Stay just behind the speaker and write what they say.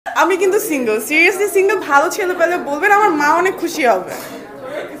আমি কিন্তু single, seriously single. ভালো ছেলে পেলে বলবেন, আমার মা অনেক খুশি হবে,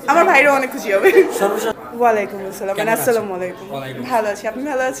 আমার ভাইরাও অনেক খুশি হবে। ওয়ালাইকুম আসসালাম, আসসালামু আলাইকুম। ভালো আছি, আপনি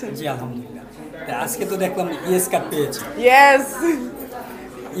ভালো আছেন? জি আলহামদুলিল্লাহ। আজকে তো দেখলাম ইয়েস কার্ড পেয়েছি। ইয়েস।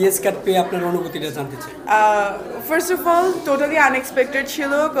 ইয়েস কার্ড পেয়ে আপনার অনুভূতিটা জানতে চাই। First of all totally unexpected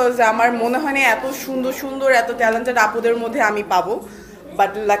ছিল, বিকজ আমার মনে হয় না এত সুন্দর সুন্দর এত ট্যালেন্টেড আপুদের মধ্যে আমি পাবো,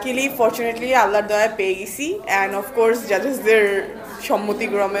 বাট লাকিলি ফর্চুনেটলি আল্লাহর দয়ায় পেয়ে গেছি, and of course জাজেসদের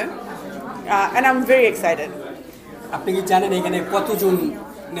সম্মতিক্রমে, and I am very excited. আপনি কি জানেন এখানে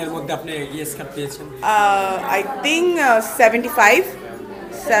কতজনের মধ্যে আপনি ইয়েস কার্ড পেয়েছেন? আই থিঙ্ক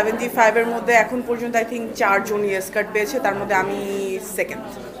 75 এর মধ্যে এখন পর্যন্ত I think 4 John yes card পেয়েছে, তার মধ্যে আমি সেকেন্ড।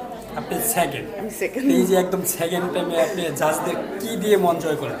 আপনি সেকেন্ড? আমি সেকেন্ড। এই যে একদম সেকেন্ড টাইমে আপনি জাজদের কি দিয়ে মন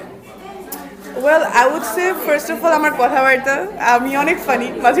জয় করলেন? Well I would say first of all আমার কথাবার্তা, আমি অনেক ফানি,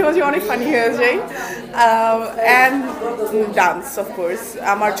 মাঝে মাঝে অনেক ফানি হয়ে যাই, অ্যান্ড ডান্স অফকোর্স।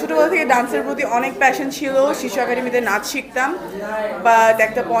 আমার ছোটোবেলা থেকে ডান্সের প্রতি অনেক প্যাশন ছিল, শিশু একাডেমিতে নাচ শিখতাম, বাট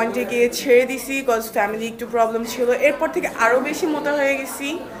একটা পয়েন্টে গিয়ে ছেড়ে দিছি বিকজ ফ্যামিলি একটু প্রবলেম ছিল। এরপর থেকে আরও বেশি মোটা হয়ে গেছি,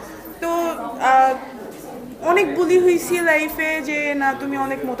 তো অনেক বুলি হয়েছি লাইফে যে না তুমি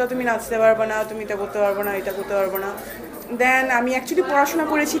অনেক মোটা, তুমি নাচতে পারবে না, তুমি এটা করতে পারবে না, এটা করতে পারবে না। দেন আমি অ্যাকচুয়ালি পড়াশোনা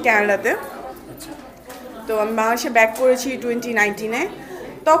করেছি ক্যানাডাতে, তো আমি বাংলাদেশে ব্যাক করেছি 2019-এ।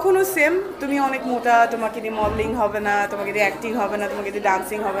 তখনও সেম, তুমি অনেক মোটা, তোমাকে দিয়ে মডেলিং হবে না, তোমাকে দিয়ে অ্যাক্টিং হবে না, তোমাকে দিয়ে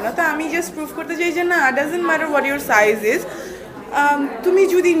ডান্সিং হবে না। তো আমি জাস্ট প্রুভ করতে চাই যে না, doesn't matter what your size is, তুমি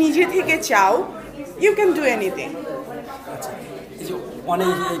যদি নিজে থেকে চাও ইউ ক্যান ডু এনিথিং। আচ্ছা, এই যে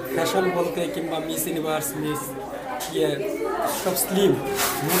অনেক এই ফ্যাশন বলতে কিংবা মিস ইউনিভার্স, মিস সব স্লিম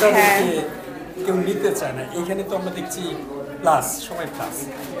মোটামুটি কেউ নিতে চায় না, এইখানে তো আমরা দেখছি প্লাস, সবাই প্লাস,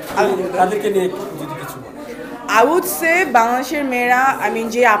 তাদেরকে নিয়ে যদি কিছু বলেন। আই উড সে বাংলাদেশের মেয়েরা, আই মিন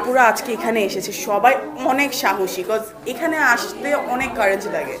যে আপুরা আজকে এখানে এসেছে সবাই অনেক সাহসী, বিকজ এখানে আসতে অনেক কারেজ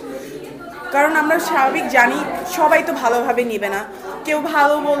লাগে, কারণ আমরা স্বাভাবিক জানি সবাই তো ভালোভাবে নিবে না, কেউ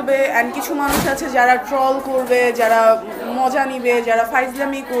ভালো বলবে, অ্যান্ড কিছু মানুষ আছে যারা ট্রল করবে, যারা মজা নিবে, যারা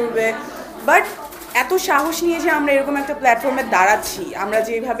ফাইজলামি করবে। বাট এত সাহস নিয়ে যে আমরা এরকম একটা প্ল্যাটফর্মে দাঁড়াচ্ছি, আমরা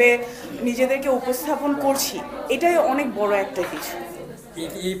যেভাবে নিজেদেরকে উপস্থাপন করছি, এটাই অনেক বড় একটা কিছু।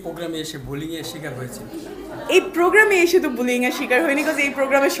 এই প্রোগ্রামে এসে বুলিংয়ের শিকার হয়েছে? এই প্রোগ্রামে এসে তো বুলিংয়ের শিকার হয়নি, বিকজ এই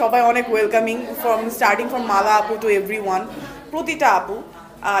প্রোগ্রামে সবাই অনেক ওয়েলকামিং, স্টার্টিং ফ্রম মালা আপু টু এভরি ওয়ান, প্রতিটা আপু,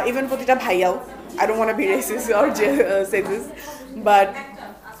 ইভেন প্রতিটা ভাইয়াও। I don't want to B racist or say this, but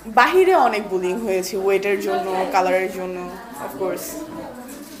বাহিরে অনেক বুলিং হয়েছে, ওয়েটের জন্য, কালারের জন্য, অফকোর্স।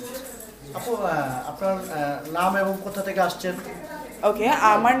 আপু, আপনার নাম এবং কোথা থেকে আসছেন? ওকে,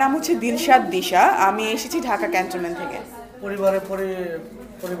 আমার নাম হচ্ছে দিলশাদ দিশা, আমি এসেছি ঢাকা ক্যান্টনমেন্ট থেকে।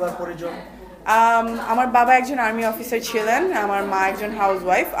 পরিবার পরিজন? আমার বাবা একজন আর্মি অফিসার ছিলেন, আমার মা একজন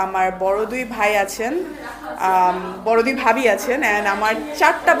হাউসওয়াইফ, আমার বড় 2 ভাই আছেন, বড় 2 ভাবি আছেন, অ্যান্ড আমার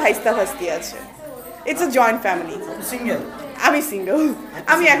 4টা ভাইস্তা ভাস্তি আছে। It's a joint family. Single? আমি সিঙ্গেল,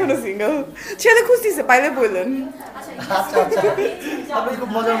 আমি এখনো সিঙ্গেল। ছেলে খুঁজতেছে, পাইলে বললেন। আচ্ছা আচ্ছা, আপনি খুব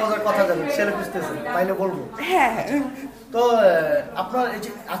মজার মজার কথা জানেন, ছেলে খুঁজতেছেন, পাইলে বলবো। হ্যাঁ। তো আপনার এই যে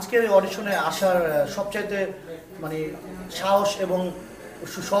আজকের অডিশনে আসার সবচাইতে মানে সাহস এবং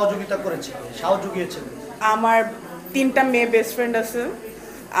সহযোগিতা করেছে, সাহস জুগিয়েছে? আমার 3টা মেয়ে বেস্ট ফ্রেন্ড আছে।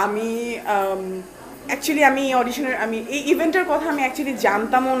 আমি অ্যাকচুয়ালি আমি এই ইভেন্টের কথা আমি অ্যাকচুয়ালি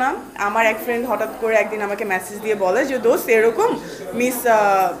জানতামও না। আমার এক ফ্রেন্ড হঠাৎ করে একদিন আমাকে মেসেজ দিয়ে বলে যে দোস্ত এরকম miss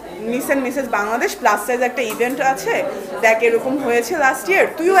and Mrs Bangladesh plus size একটা ইভেন্ট আছে, দেখ এরকম হয়েছে লাস্ট ইয়ার,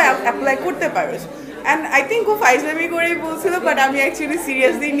 তুইও অ্যাপ্লাই করতে পারিস। অ্যান্ড আই থিঙ্ক ও ফাইজলামি করেই বলছিল, বাট আমি অ্যাকচুয়ালি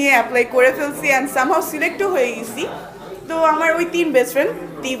সিরিয়াসলি নিয়ে অ্যাপ্লাই করে ফেলছি, অ্যান্ড সামহাউ সিলেক্টও হয়ে গেছি। তো আমার ওই 3 best friend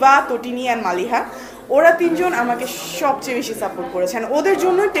তিবা, Tatini and Maliha, ওরা 3 জন আমাকে সবচেয়ে বেশি সাপোর্ট করেছেন। ওদের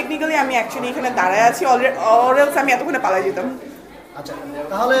জন্য টেকনিক্যালি আমি অ্যাকচুয়ালি এখানে দাঁড়ায় আছি, অলরেডি আমি এতক্ষণে পালাই যেতাম। আচ্ছা,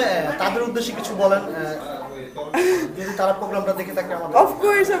 তাহলে তাদের উদ্দেশ্যে কিছু বলেন, যদি তারা প্রোগ্রামটা দেখে থাকে আমাদের। Of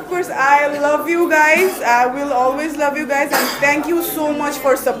course, I love you guys, I will always love you guys, and thank you so much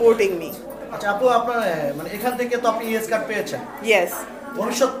for supporting me. আচ্ছা আপু, আপনার মানে এখান থেকে তো আপনি ইয়েস কার্ড পেয়েছেন। Yes.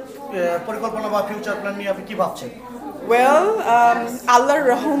 ভবিষ্যৎ পরিকল্পনা বা ফিউচার প্ল্যান নিয়ে আপনি কি ভাবছেন? ওয়েল, আল্লাহর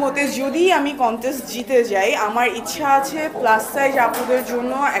রহমতে যদি আমি কন্টেস্ট জিতে যাই, আমার ইচ্ছা আছে প্লাস সাইজ আপুদের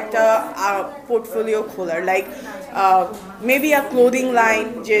জন্য একটা পোর্টফোলিও খোলার, লাইক মেবি আ ক্লোদিং লাইন,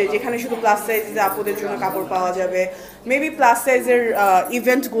 যেখানে শুধু প্লাস সাইজের আপুদের জন্য কাপড় পাওয়া যাবে, মেবি প্লাস সাইজের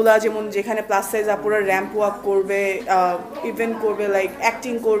ইভেন্টগুলা, যেমন যেখানে প্লাস সাইজ আপুরা র্যাম্প ওয়াক করবে, ইভেন্ট করবে, লাইক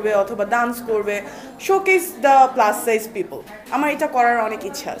অ্যাক্টিং করবে অথবা ডান্স করবে, showcase the plus size people. আমার এটা করার অনেক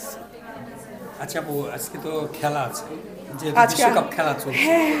ইচ্ছা আছে। আচ্ছা আপু, আজকে তো খেলা আছে, যে বিশ্বকাপ খেলা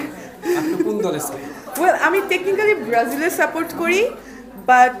চলছে, আপনি কোন দলে আছেন? ওয়েল, আমি টেকনিক্যালি ব্রাজিলের সাপোর্ট করি,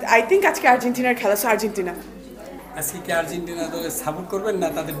 বাট আই থিঙ্ক আজকে আর্জেন্টিনার খেলা, সো আর্জেন্টিনা। আজকে কি আর্জেন্টিনা দলে সাপোর্ট করবেন না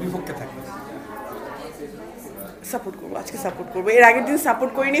তাদের বিপক্ষে থাকবেন? সাপোর্ট করবো, আজকে সাপোর্ট করবো। এর আগের দিন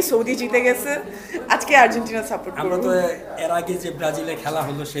সাপোর্ট করিনি, সৌদি জিতে গেছে, আজকে আর্জেন্টিনা সাপোর্ট আমরা করবো। তো এর আগে যে ব্রাজিলে খেলা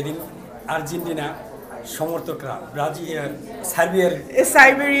হলো সেদিন আর্জেন্টিনা সমর্থকরা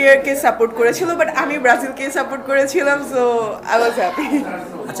সাইবেরিয়াকে সাপোর্ট করেছিল, বাট আমি ব্রাজিলকে সাপোর্ট করেছিলাম, সো আই ওয়াজ হ্যাপি।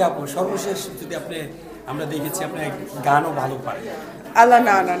 আচ্ছা আপু, সর্বশেষ যদি আমরা দেখেছি আপনি গানও ভালো পারেন। আল্লাহ,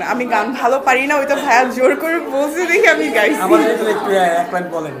 না না না, আমি গান ভালো পারি না, ওই তো ভাইয়া জোর করে বলছে দেখি আমি গাইছি। আমাদের এগুলো একটু এক লাইন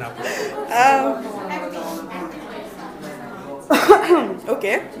বলেন না।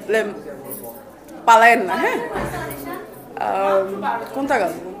 ওকে, পালায়েন না, হ্যাঁ। কোনটা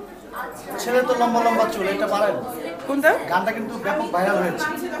গান? ছেলে তো লম্বা লম্বা চুল, এটা পারেন? কোনটা? গানটা কিন্তু ব্যাপক ভাইরাল হয়েছে।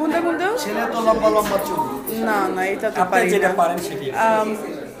 কোনটা কোনটা? ছেলে তো লম্বা লম্বা চুল। না না, এটা তো আপনি পারি যেটা না। পারেন সেটি।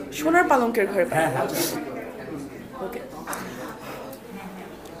 সোনার পালঙ্কের ঘরে পারি। হ্যাঁ হ্যাঁ। ওকে।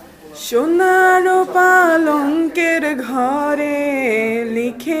 সোনার পালঙ্কের ঘরে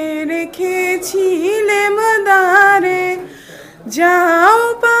লিখে রেখেছিলে মদারে, যাও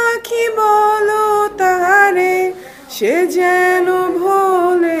পাখি বলো তারে, সে যেন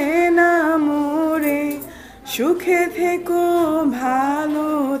ভোলে না মোরে, সুখে থেকো ভালো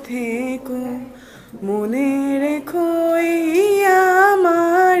থেকো, মনে রেখো এই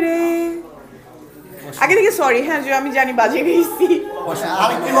আমারে। আগে থেকে সরি, হ্যাঁ, যে আমি জানি বাজে গেছি।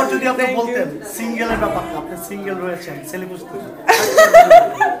 আরেকবার যদি আপনি বলতেন সিঙ্গেলের ব্যাপারটা, আপনি সিঙ্গেল রয়েছেন, ছেলে বুঝতে।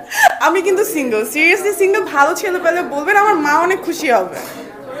 আমি কিন্তু সিঙ্গেল, সিরিয়াসলি সিঙ্গেল। ভালো ছেলে পেলে বলবেন, আমার মা অনেক খুশি হবে,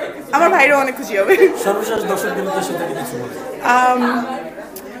 আমার ভাইরা অনেক খুশি হবে। সর্বশেষ দর্শকদের উদ্দেশ্যে যদি কিছু বলেন।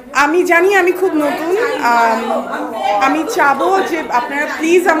 আমি জানি আমি খুব নতুন, আমি চাবো যে আপনারা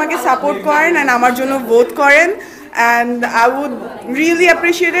প্লিজ আমাকে সাপোর্ট করেন অ্যান্ড আমার জন্য ভোট করেন, and I would really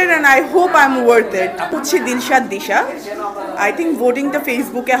appreciate it and I hope I am worth it. হচ্ছে দিলশাদ দিশা, আই থিঙ্ক ভোটিংটা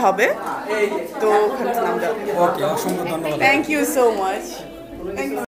ফেসবুকে হবে, তো ওখানে নাম দেওয়া। ওকে, অসংখ্য ধন্যবাদ। Thank you so much.